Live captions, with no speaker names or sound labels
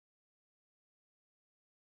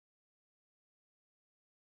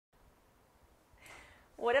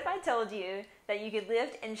What if I told you that you could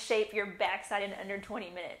lift and shape your backside in under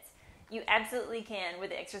 20 minutes? You absolutely can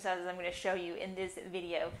with the exercises I'm going to show you in this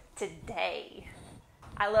video today.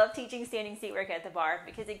 I love teaching standing seat work at the bar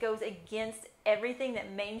because it goes against everything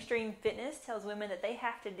that mainstream fitness tells women that they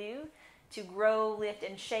have to do to grow, lift,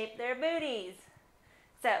 and shape their booties.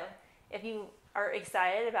 So, if you are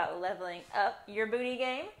excited about leveling up your booty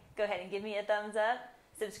game, go ahead and give me a thumbs up.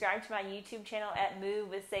 Subscribe to my YouTube channel at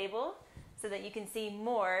Move with Sable so that you can see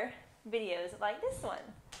more videos like this one.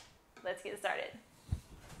 Let's get started.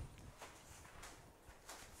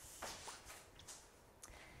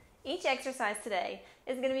 Each exercise today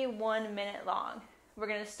is going to be 1 minute long. We're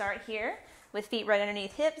going to start here with feet right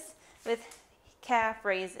underneath hips with calf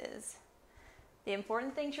raises. The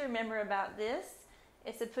important thing to remember about this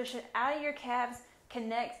is to push it out of your calves,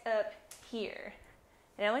 connect up here.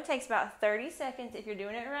 It only takes about 30 seconds if you're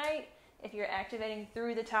doing it right, if you're activating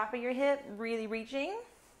through the top of your hip, really reaching,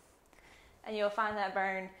 and you'll find that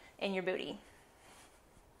burn in your booty.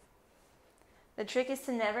 The trick is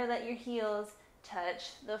to never let your heels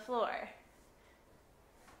touch the floor.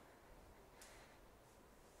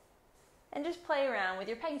 And just play around with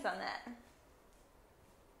your pace on that.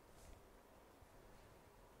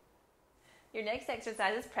 Your next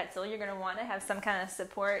exercise is pretzel. You're going to want to have some kind of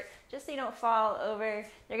support just so you don't fall over.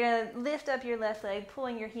 You're going to lift up your left leg,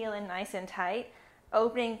 pulling your heel in nice and tight,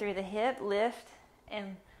 opening through the hip, lift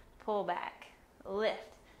and pull back, lift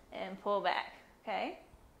and pull back, okay?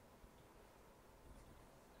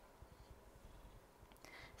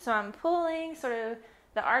 So I'm pulling sort of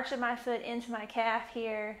the arch of my foot into my calf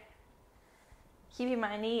here, keeping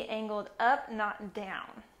my knee angled up, not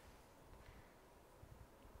down.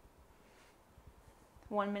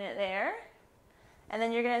 1 minute there. And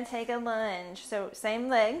then you're going to take a lunge. So same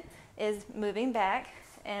leg is moving back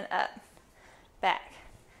and up,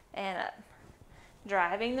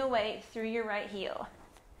 driving the weight through your right heel.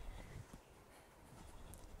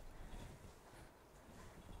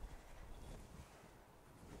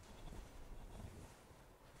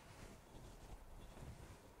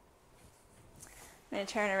 I'm going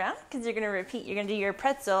to turn around because you're going to repeat. You're going to do your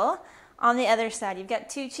pretzel on the other side. You've got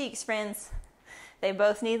two cheeks, friends. They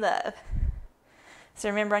both need love. So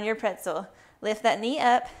remember on your pretzel, lift that knee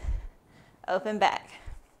up, open back.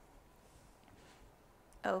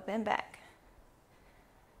 Open back.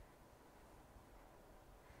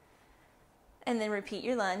 And then repeat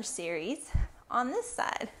your lunge series on this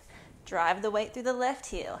side. Drive the weight through the left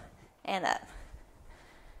heel and up.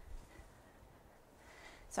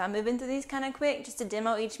 So I'm moving through these kind of quick just to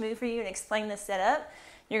demo each move for you and explain the setup.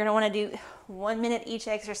 You're going to want to do 1 minute each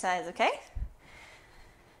exercise, okay?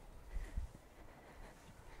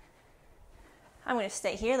 I'm going to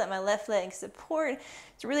stay here, let my left leg support.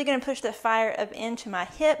 It's really going to push the fire up into my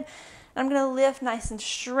hip. I'm going to lift nice and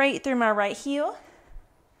straight through my right heel.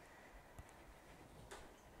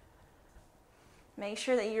 Make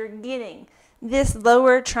sure that you're getting this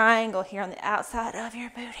lower triangle here on the outside of your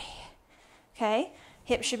booty. Okay?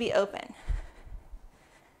 Hips should be open.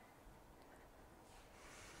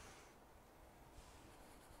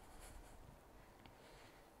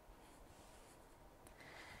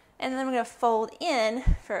 And then I'm going to fold in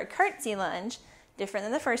for a curtsy lunge, different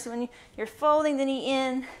than the first one. You're folding the knee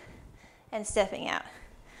in and stepping out.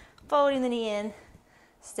 Folding the knee in,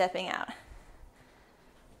 stepping out.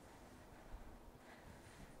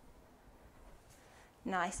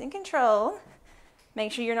 Nice and controlled.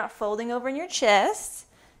 Make sure you're not folding over in your chest.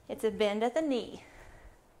 It's a bend at the knee.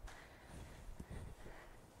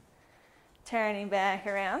 Turning back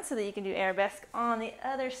around so that you can do arabesque on the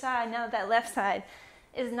other side. Now that left side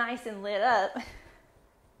is nice and lit up.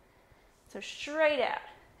 So straight out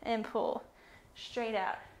and pull. Straight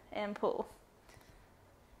out and pull.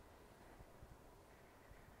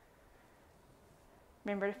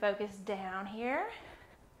 Remember to focus down here.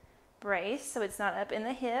 Brace so it's not up in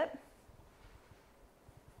the hip.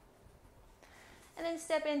 And then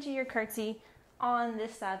step into your curtsy on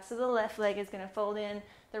this side. So the left leg is going to fold in.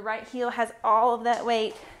 The right heel has all of that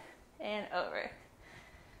weight and over.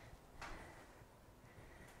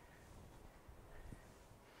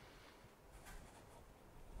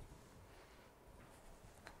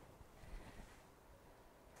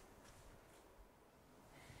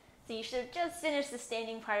 So you should have just finished the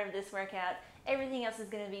standing part of this workout. Everything else is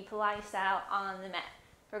going to be Pilates style on the mat.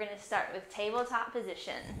 We're going to start with tabletop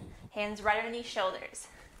position. Hands right underneath shoulders.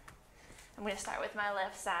 I'm going to start with my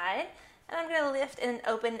left side, and I'm going to lift and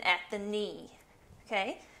open at the knee.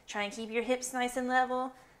 Okay? Try and keep your hips nice and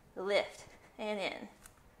level. Lift and in.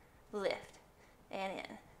 Lift and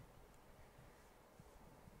in.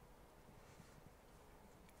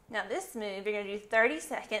 Now this move, you're going to do 30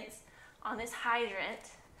 seconds on this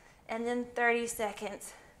hydrant and then 30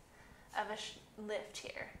 seconds of a lift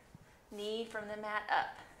here. Knee from the mat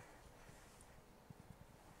up.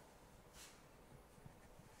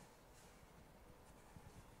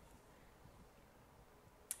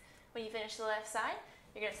 When you finish the left side,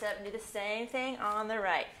 you're going to sit up and do the same thing on the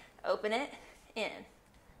right. Open it, in.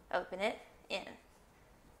 Open it, in.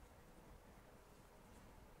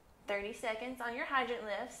 30 seconds on your hydrant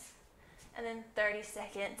lifts, and then 30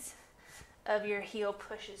 seconds of your heel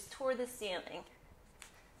pushes toward the ceiling.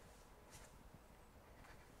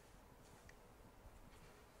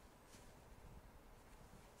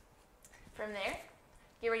 From there,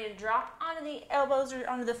 get ready to drop onto the elbows or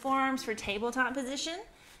onto the forearms for tabletop position.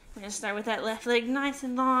 We're going to start with that left leg nice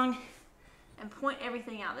and long and point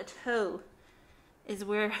everything out. The toe is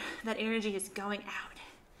where that energy is going out.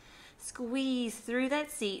 Squeeze through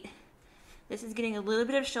that seat. This is getting a little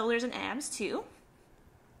bit of shoulders and abs too.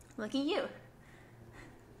 Look at you.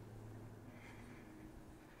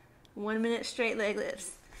 1 minute straight leg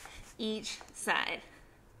lifts each side.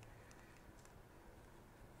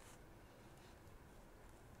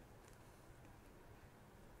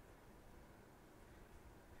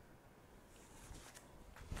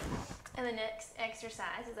 And the next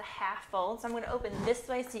exercise is a half fold. So I'm going to open this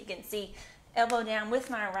way so you can see elbow down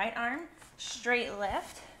with my right arm, straight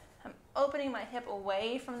left. I'm opening my hip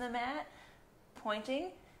away from the mat,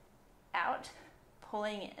 pointing out,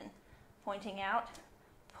 pulling in, pointing out,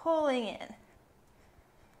 pulling in.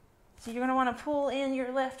 So you're going to want to pull in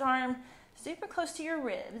your left arm super close to your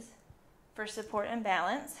ribs for support and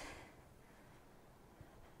balance.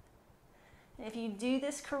 And if you do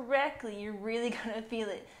this correctly, you're really going to feel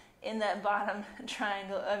it in that bottom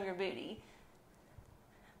triangle of your booty.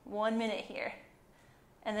 1 minute here,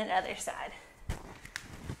 and then other side.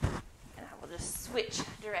 And I will just switch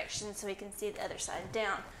directions so we can see the other side.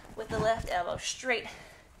 Down with the left elbow straight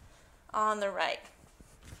on the right.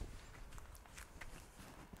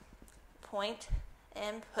 Point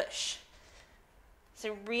and push.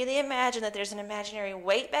 So really imagine that there's an imaginary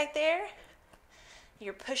weight back there.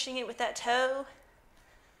 You're pushing it with that toe.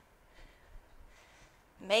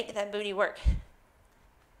 Make that booty work.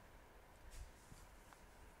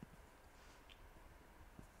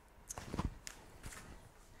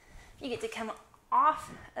 You get to come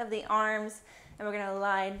off of the arms, and we're going to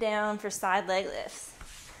lie down for side leg lifts.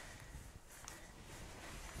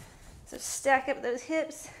 So stack up those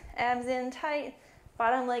hips, abs in tight,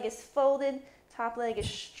 bottom leg is folded, top leg is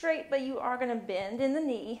straight, but you are going to bend in the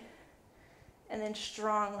knee, and then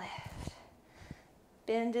strong lift.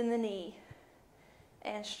 Bend in the knee,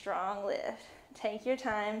 and strong lift. Take your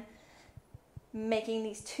time making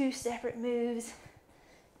these two separate moves.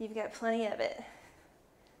 You've got plenty of it.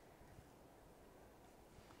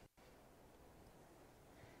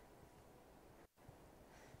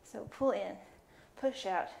 So pull in, push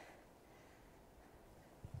out.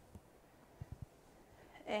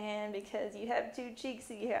 And because you have two cheeks,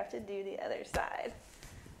 you have to do the other side.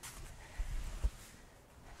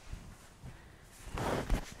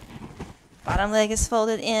 Bottom leg is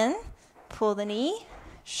folded in, pull the knee,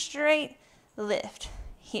 straight, lift.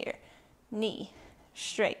 Here, knee,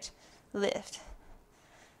 straight, lift.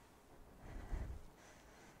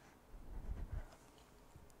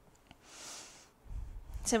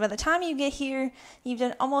 So by the time you get here, you've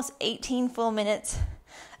done almost 18 full minutes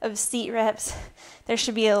of seat reps. There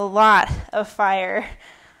should be a lot of fire.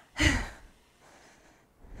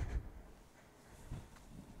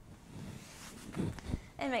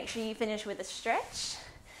 And make sure you finish with a stretch.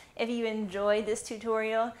 If you enjoyed this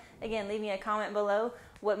tutorial, again, leave me a comment below.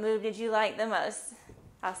 What move did you like the most?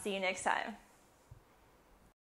 I'll see you next time.